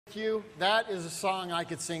You, that is a song I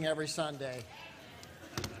could sing every Sunday.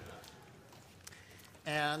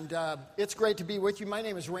 And it's great to be with you. My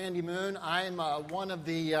name is Randy Moon. I'm one of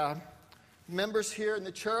the members here in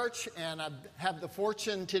the church, and I have the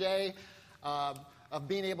fortune today of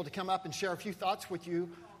being able to come up and share a few thoughts with you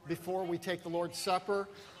before we take the Lord's Supper.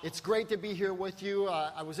 It's great to be here with you.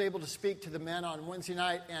 I was able to speak to the men on Wednesday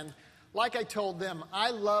night, and like I told them, I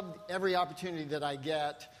love every opportunity that I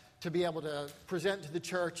get to be able to present to the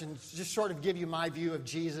church and just sort of give you my view of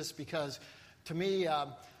Jesus, because to me,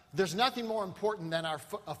 there's nothing more important than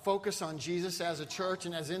a focus on Jesus as a church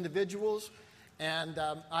and as individuals. And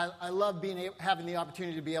I love having the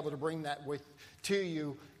opportunity to be able to bring that to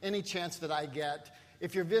you any chance that I get.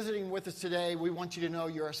 If you're visiting with us today, we want you to know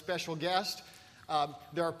you're a special guest.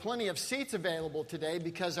 There are plenty of seats available today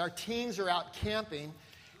because our teens are out camping.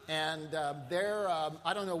 And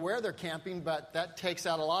I don't know where they're camping, but that takes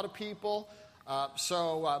out a lot of people.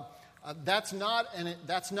 So that's not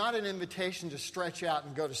an invitation to stretch out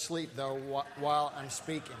and go to sleep, though, while I'm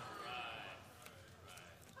speaking.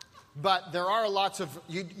 But there are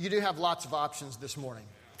you do have lots of options this morning.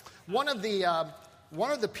 One of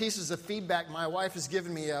the pieces of feedback my wife has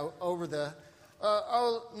given me over the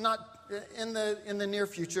not in the near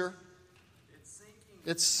future.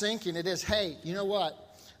 It's sinking. It is. Hey, you know what?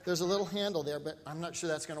 There's a little handle there, but I'm not sure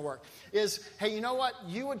that's going to work. Hey, you know what?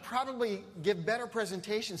 You would probably give better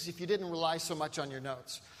presentations if you didn't rely so much on your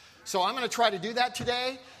notes. So I'm going to try to do that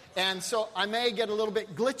today. And so I may get a little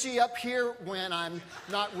bit glitchy up here when I'm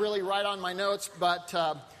not really right on my notes. But,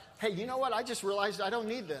 hey, you know what? I just realized I don't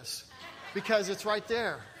need this because it's right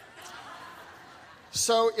there.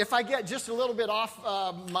 So if I get just a little bit off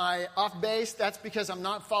base, that's because I'm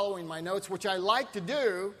not following my notes, which I like to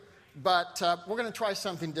do. But we're going to try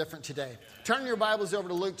something different today. Turn your Bibles over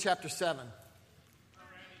to Luke chapter 7.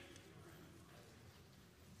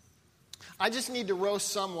 I just need to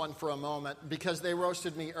roast someone for a moment because they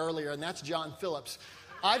roasted me earlier, and that's John Phillips.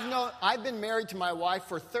 I've been married to my wife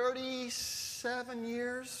for 37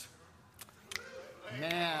 years.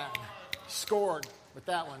 Man, scored with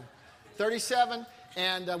that one. 37,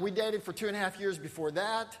 and we dated for 2.5 years before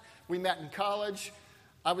that. We met in college.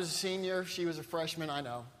 I was a senior. She was a freshman. I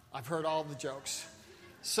know. I've heard all the jokes.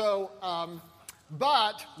 So,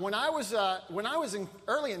 but when I was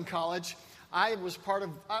early in college, I was part of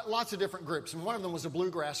lots of different groups, and one of them was a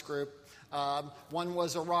bluegrass group. One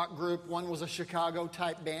was a rock group. One was a Chicago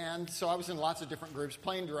type band. So I was in lots of different groups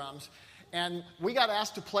playing drums, and we got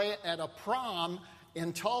asked to play at a prom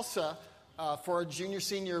in Tulsa for a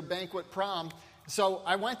junior-senior banquet prom. So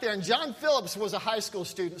I went there, and John Phillips was a high school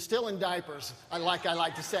student, still in diapers, I like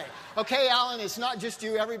to say. Okay, Alan, it's not just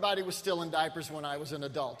you. Everybody was still in diapers when I was an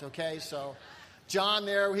adult, okay? So John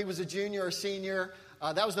there, he was a junior or senior.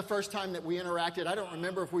 That was the first time that we interacted. I don't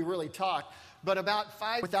remember if we really talked. But about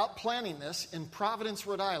 5, without planning this, in Providence,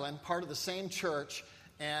 Rhode Island, part of the same church,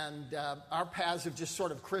 and our paths have just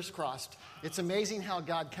sort of crisscrossed. It's amazing how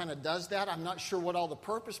God kind of does that. I'm not sure what all the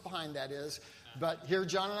purpose behind that is. But here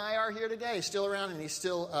John and I are here today, still around, and he's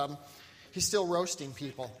still roasting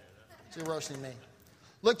people. Still roasting me.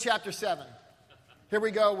 Luke chapter 7. Here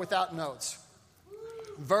we go without notes.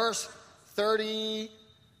 Verse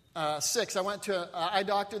 36. I went to an eye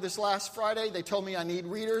doctor this last Friday. They told me I need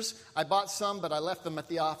readers. I bought some, but I left them at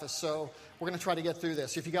the office. So we're going to try to get through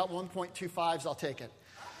this. If you got 1.25s, I'll take it.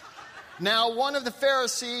 Now, one of the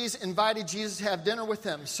Pharisees invited Jesus to have dinner with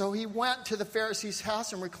him. So he went to the Pharisee's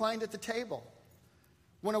house and reclined at the table.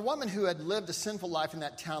 When a woman who had lived a sinful life in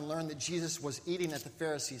that town learned that Jesus was eating at the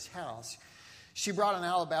Pharisee's house, she brought an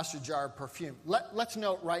alabaster jar of perfume. Let's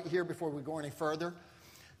note right here before we go any further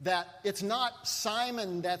that it's not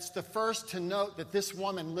Simon that's the first to note that this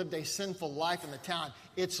woman lived a sinful life in the town.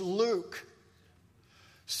 It's Luke.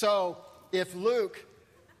 So if Luke...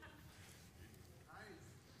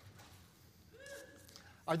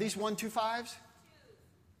 Are these 1.25s?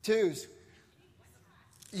 2s.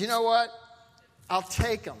 You know what? I'll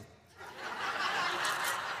take them.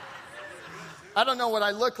 I don't know what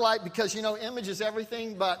I look like because, image is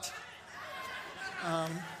everything, but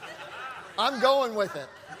I'm going with it,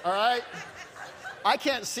 all right? I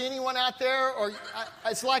can't see anyone out there,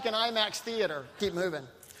 it's like an IMAX theater. Keep moving.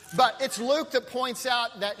 But it's Luke that points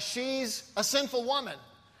out that she's a sinful woman.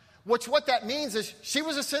 What that means is she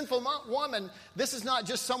was a sinful woman. This is not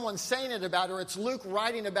just someone saying it about her. It's Luke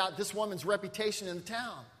writing about this woman's reputation in the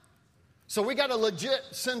town. So we got a legit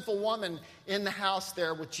sinful woman in the house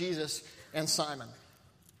there with Jesus and Simon.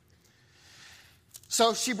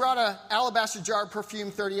 So she brought an alabaster jar of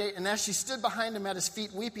perfume, 38, and as she stood behind him at his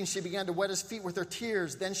feet weeping, she began to wet his feet with her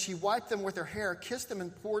tears. Then she wiped them with her hair, kissed them,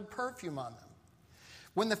 and poured perfume on them.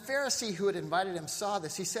 When the Pharisee who had invited him saw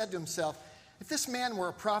this, he said to himself, if this man were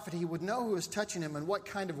a prophet, he would know who is touching him and what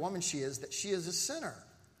kind of woman she is, that she is a sinner.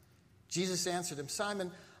 Jesus answered him,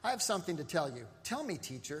 Simon, I have something to tell you. Tell me,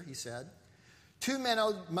 teacher, he said. 2 men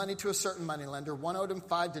owed money to a certain moneylender. One owed him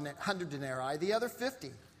 500 denarii, the other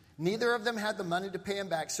 50. Neither of them had the money to pay him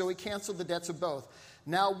back, so he canceled the debts of both.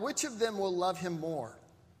 Now, which of them will love him more?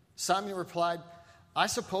 Simon replied, I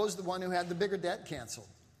suppose the one who had the bigger debt canceled.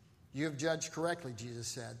 You have judged correctly, Jesus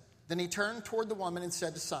said. Then he turned toward the woman and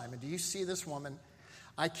said to Simon, do you see this woman?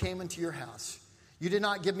 I came into your house. You did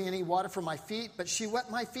not give me any water for my feet, but she wet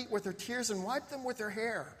my feet with her tears and wiped them with her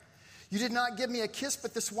hair. You did not give me a kiss,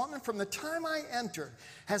 but this woman from the time I entered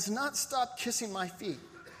has not stopped kissing my feet.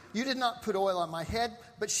 You did not put oil on my head,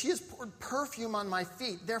 but she has poured perfume on my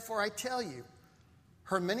feet. Therefore I tell you,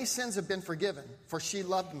 her many sins have been forgiven, for she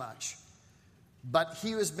loved much. But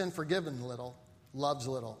he who has been forgiven little loves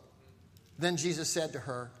little. Then Jesus said to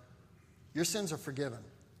her, your sins are forgiven.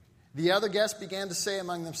 The other guests began to say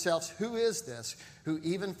among themselves, who is this who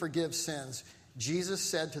even forgives sins? Jesus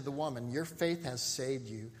said to the woman, your faith has saved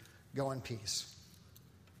you. Go in peace.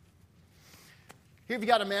 Here you've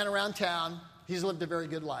got a man around town. He's lived a very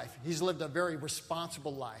good life. He's lived a very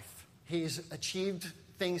responsible life. He's achieved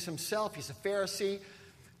things himself. He's a Pharisee.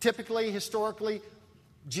 Typically, historically,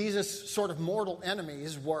 Jesus' sort of mortal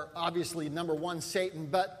enemies were obviously number one, Satan.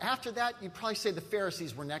 But after that, you'd probably say the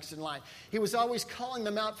Pharisees were next in line. He was always calling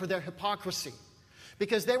them out for their hypocrisy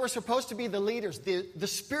because they were supposed to be the leaders, the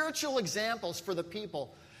spiritual examples for the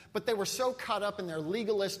people. But they were so caught up in their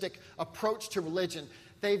legalistic approach to religion,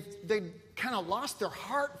 they kind of lost their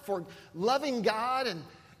heart for loving God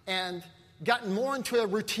and gotten more into a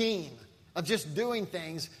routine of just doing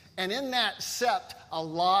things. And in that sept a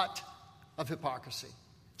lot of hypocrisy.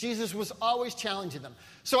 Jesus was always challenging them.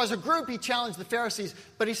 So as a group, he challenged the Pharisees,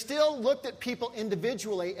 but he still looked at people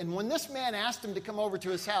individually. And when this man asked him to come over to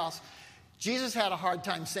his house, Jesus had a hard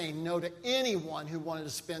time saying no to anyone who wanted to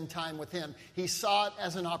spend time with him. He saw it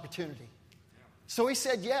as an opportunity. So he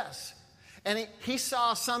said yes. And he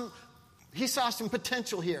saw some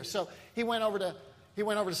potential here. So he went over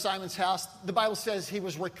to Simon's house. The Bible says he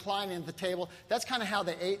was reclining at the table. That's kind of how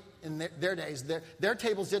they ate in their days. Their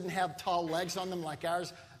tables didn't have tall legs on them like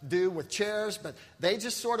ours do with chairs, but they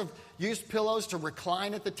just sort of used pillows to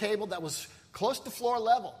recline at the table that was close to floor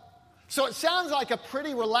level. So it sounds like a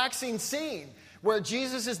pretty relaxing scene where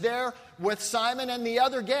Jesus is there with Simon and the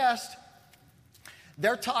other guest.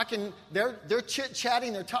 They're talking, they're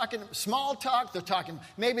chit-chatting, they're talking small talk,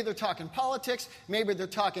 maybe they're talking politics, maybe they're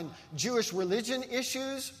talking Jewish religion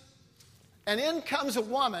issues. And in comes a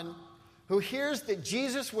woman who hears that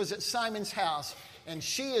Jesus was at Simon's house, and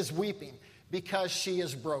she is weeping because she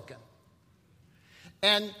is broken.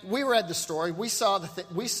 And we read the story. We saw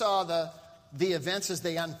the events as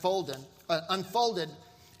they unfolded,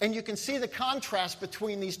 and you can see the contrast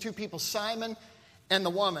between these two people, Simon and the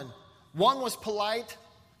woman. One was polite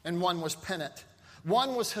and one was penitent.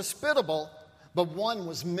 One was hospitable, but one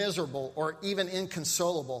was miserable or even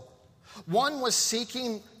inconsolable. One was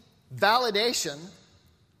seeking validation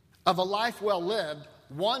of a life well lived.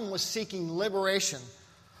 One was seeking liberation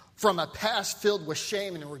from a past filled with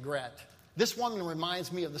shame and regret. This woman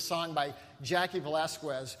reminds me of the song by Jackie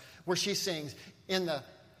Velasquez where she sings, in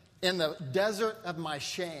the desert of my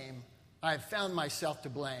shame, I have found myself to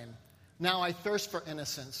blame. Now I thirst for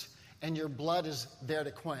innocence, and your blood is there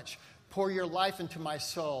to quench. Pour your life into my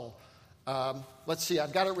soul. Let's see,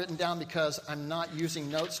 I've got it written down because I'm not using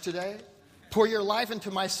notes today. Pour your life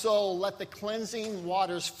into my soul. Let the cleansing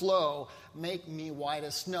waters flow. Make me white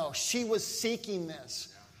as snow. She was seeking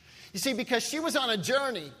this. You see, because she was on a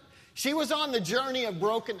journey. She was on the journey of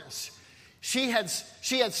brokenness. She had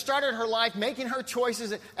started her life making her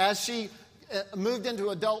choices as she moved into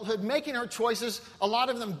adulthood, making her choices, a lot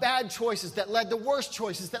of them bad choices that led to worse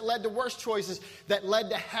choices, that led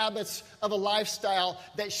to habits of a lifestyle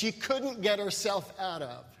that she couldn't get herself out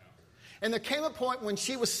of. And there came a point when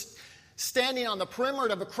she was standing on the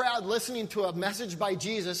perimeter of a crowd listening to a message by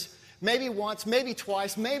Jesus, maybe once, maybe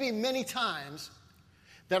twice, maybe many times,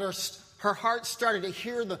 that her heart started to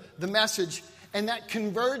hear the message, and that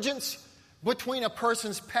convergence between a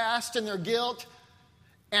person's past and their guilt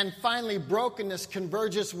and finally brokenness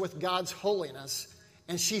converges with God's holiness,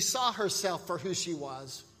 and she saw herself for who she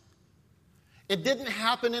was. It didn't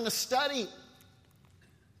happen in a study.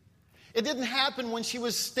 It didn't happen when she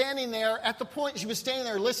was standing there, at the point she was standing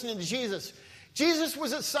there listening to Jesus. Jesus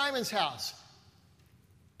was at Simon's house,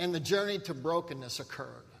 and the journey to brokenness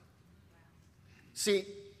occurred. See,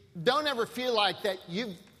 don't ever feel like that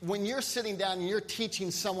when you're sitting down and you're teaching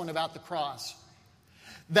someone about the cross,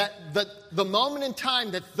 That the moment in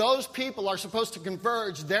time that those people are supposed to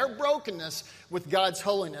converge, their brokenness with God's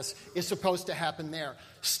holiness is supposed to happen there.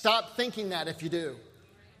 Stop thinking that if you do.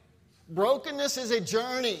 Brokenness is a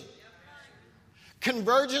journey.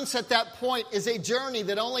 Convergence at that point is a journey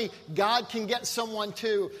that only God can get someone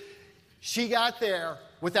to. She got there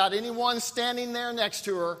without anyone standing there next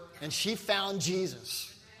to her, and she found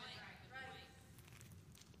Jesus.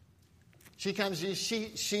 She comes,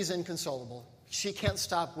 she's inconsolable. She can't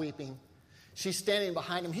stop weeping. She's standing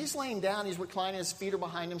behind him. He's laying down. He's reclining. His feet are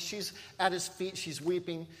behind him. She's at his feet. She's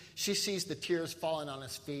weeping. She sees the tears falling on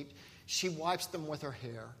his feet. She wipes them with her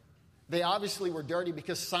hair. They obviously were dirty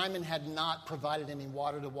because Simon had not provided any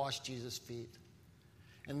water to wash Jesus' feet.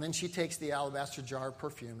 And then she takes the alabaster jar of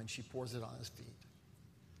perfume and she pours it on his feet.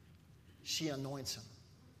 She anoints him.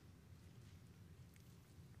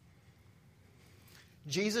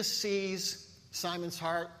 Jesus sees Simon's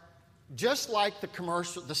heart just like the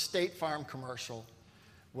commercial, the State Farm commercial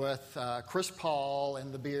with Chris Paul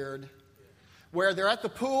and the beard, where they're at the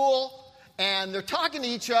pool and they're talking to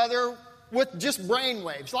each other with just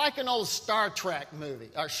brainwaves, like an old Star Trek movie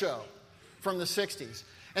or show from the 60s.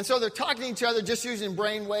 And so they're talking to each other just using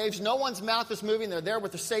brainwaves. No one's mouth is moving. They're there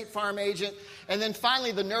with the State Farm agent. And then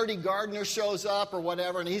finally the nerdy gardener shows up or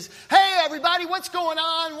whatever. And he's, hey, everybody, what's going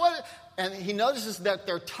on? What? And he notices that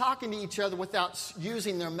they're talking to each other without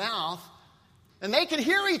using their mouth. And they can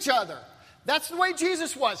hear each other. That's the way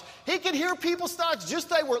Jesus was. He could hear people's thoughts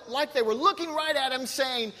just like they were looking right at him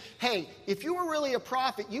saying, hey, if you were really a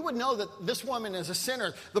prophet, you would know that this woman is a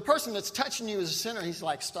sinner. The person that's touching you is a sinner. He's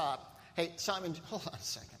like, stop. Hey, Simon, hold on a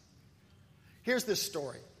second. Here's this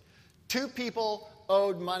story. Two people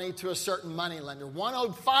owed money to a certain moneylender. One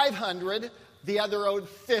owed $500, the other owed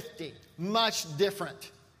 $50. Much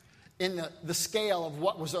different in the scale of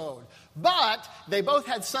what was owed. But they both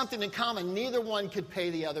had something in common. Neither one could pay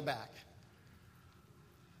the other back.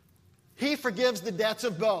 He forgives the debts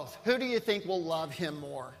of both. Who do you think will love him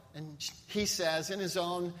more? And he says in his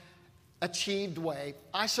own achieved way,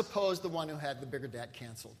 I suppose the one who had the bigger debt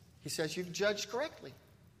canceled. He says, you've judged correctly.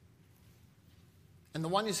 And the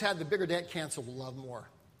one who's had the bigger debt canceled will love more.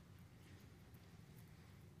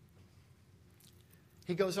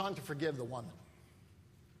 He goes on to forgive the woman.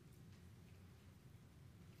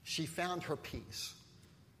 She found her peace.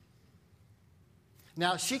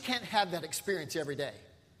 Now, she can't have that experience every day.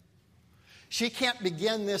 She can't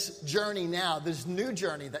begin this journey now, this new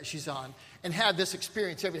journey that she's on, and have this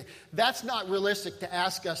experience every day. That's not realistic to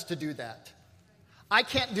ask us to do that. I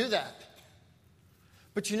can't do that.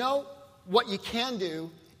 But you know what you can do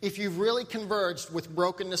if you've really converged with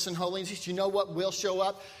brokenness and holiness? You know what will show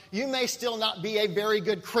up? You may still not be a very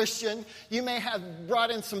good Christian. You may have brought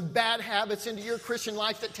in some bad habits into your Christian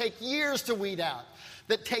life that take years to weed out,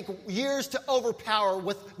 that take years to overpower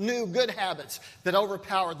with new good habits that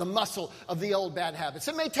overpower the muscle of the old bad habits.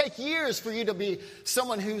 It may take years for you to be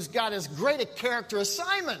someone who's got as great a character as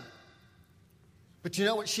Simon. But you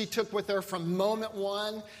know what she took with her from moment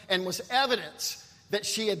one and was evidence that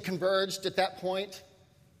she had converged at that point?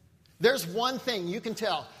 There's one thing you can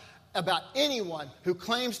tell about anyone who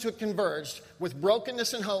claims to have converged with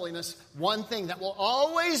brokenness and holiness, one thing that will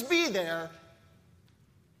always be there,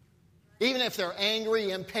 even if they're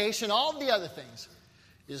angry, impatient, all the other things,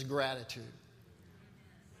 is gratitude.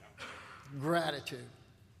 Gratitude.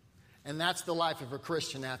 And that's the life of a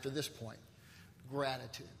Christian after this point.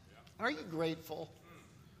 Gratitude. Are you grateful?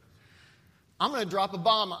 I'm going to drop a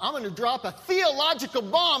bomb. I'm going to drop a theological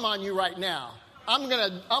bomb on you right now. I'm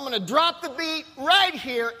going to drop the beat right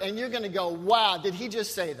here, and you're going to go, wow, did he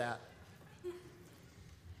just say that?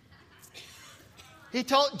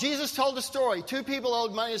 Jesus told a story. Two people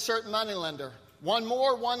owed money to a certain moneylender. One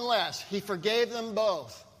more, one less. He forgave them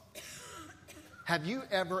both. Have you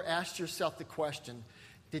ever asked yourself the question,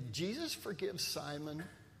 did Jesus forgive Simon?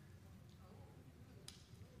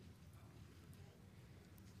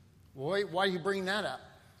 Why do you bring that up?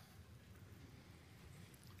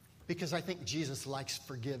 Because I think Jesus likes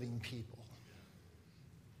forgiving people.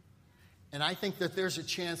 And I think that there's a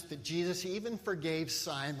chance that Jesus even forgave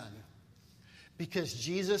Simon because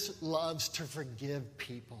Jesus loves to forgive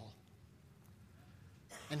people.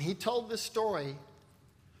 And he told this story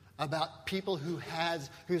about people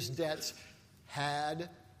whose debts had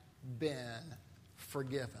been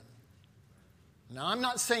forgiven. Now, I'm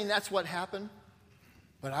not saying that's what happened,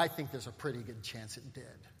 but I think there's a pretty good chance it did.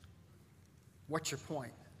 What's your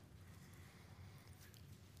point?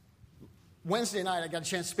 Wednesday night, I got a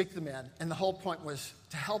chance to speak to the men, and the whole point was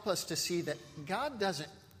to help us to see that God doesn't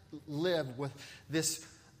live with this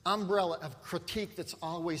umbrella of critique that's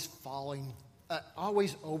always falling,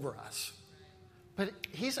 always over us. But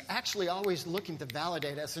he's actually always looking to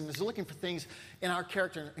validate us and is looking for things in our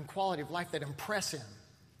character and quality of life that impress him.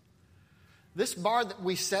 This bar that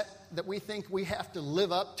we set, that we think we have to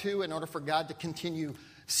live up to in order for God to continue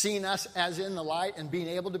seeing us as in the light and being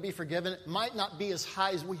able to be forgiven, might not be as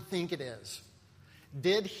high as we think it is.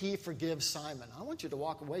 Did he forgive Simon? I want you to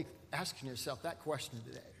walk away asking yourself that question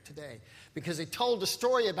today. Because he told a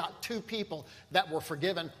story about two people that were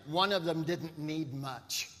forgiven. One of them didn't need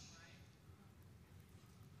much.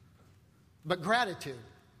 But gratitude,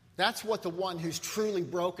 that's what the one who's truly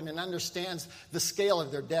broken and understands the scale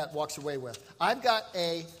of their debt walks away with. I've got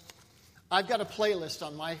a playlist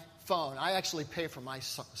on my phone. I actually pay for my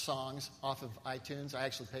songs off of iTunes. I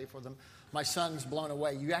actually pay for them. My son's blown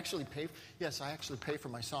away. You actually pay? Yes, I actually pay for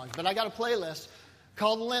my songs. But I got a playlist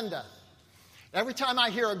called Linda. Every time I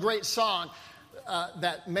hear a great song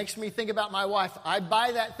that makes me think about my wife, I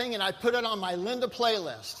buy that thing and I put it on my Linda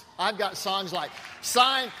playlist. I've got songs like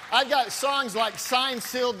Signed,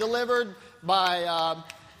 Sealed, Delivered by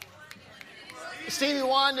Stevie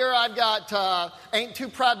Wonder. I've got Ain't Too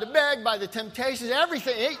Proud to Beg by The Temptations.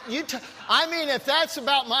 Everything. If that's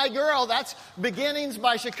about my girl, that's Beginnings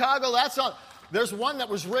by Chicago. There's one that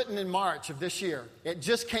was written in March of this year. It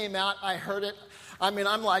just came out. I heard it. I'm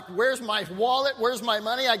like, where's my wallet? Where's my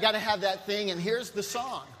money? I got to have that thing. And here's the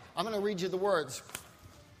song. I'm going to read you the words.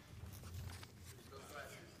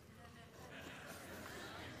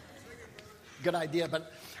 Good idea,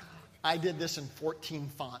 but I did this in 14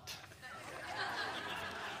 font.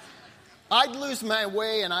 I'd lose my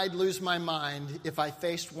way and I'd lose my mind if I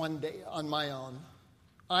faced one day on my own.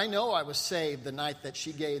 I know I was saved the night that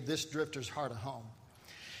she gave this drifter's heart a home.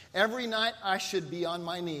 Every night I should be on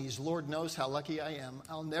my knees. Lord knows how lucky I am.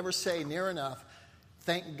 I'll never say near enough,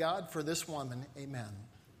 thank God for this woman, amen.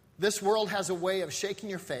 This world has a way of shaking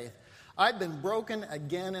your faith. I've been broken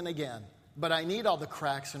again and again, but I need all the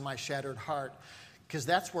cracks in my shattered heart because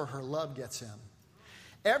that's where her love gets in.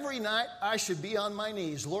 Every night I should be on my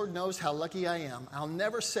knees. Lord knows how lucky I am. I'll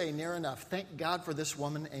never say near enough, thank God for this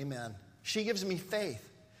woman, amen. She gives me faith.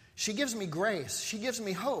 She gives me grace. She gives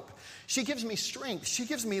me hope. She gives me strength. She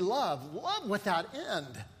gives me love without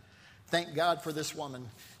end. Thank God for this woman.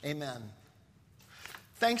 Amen.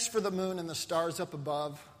 Thanks for the moon and the stars up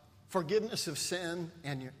above, forgiveness of sin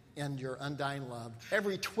and your undying love.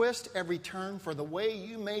 Every twist, every turn, for the way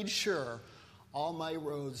you made sure all my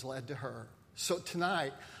roads led to her. So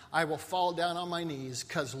tonight, I will fall down on my knees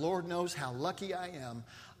because Lord knows how lucky I am.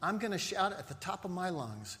 I'm going to shout at the top of my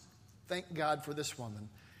lungs, thank God for this woman.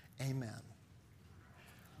 Amen.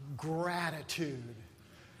 Gratitude.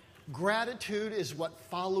 Gratitude is what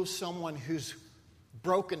follows someone whose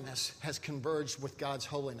brokenness has converged with God's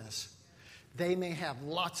holiness. They may have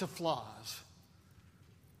lots of flaws,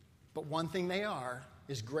 but one thing they are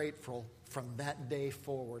is grateful from that day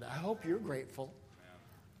forward. I hope you're grateful.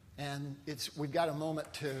 And we've got a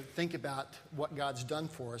moment to think about what God's done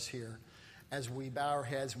for us here. As we bow our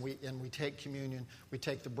heads and we take communion, we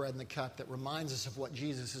take the bread and the cup that reminds us of what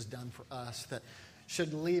Jesus has done for us, that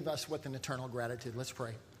should leave us with an eternal gratitude. Let's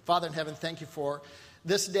pray. Father in heaven, thank you for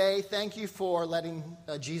this day. Thank you for letting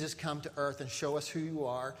Jesus come to earth and show us who you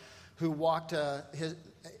are, who walked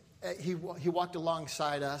he walked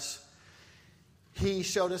alongside us. He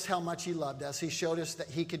showed us how much he loved us. He showed us that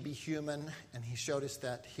he could be human, and he showed us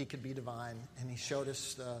that he could be divine, and he showed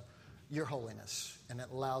us your holiness, and it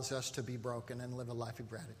allows us to be broken and live a life of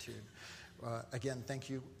gratitude. Again, thank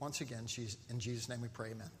you once again. In Jesus' name we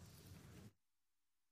pray, amen.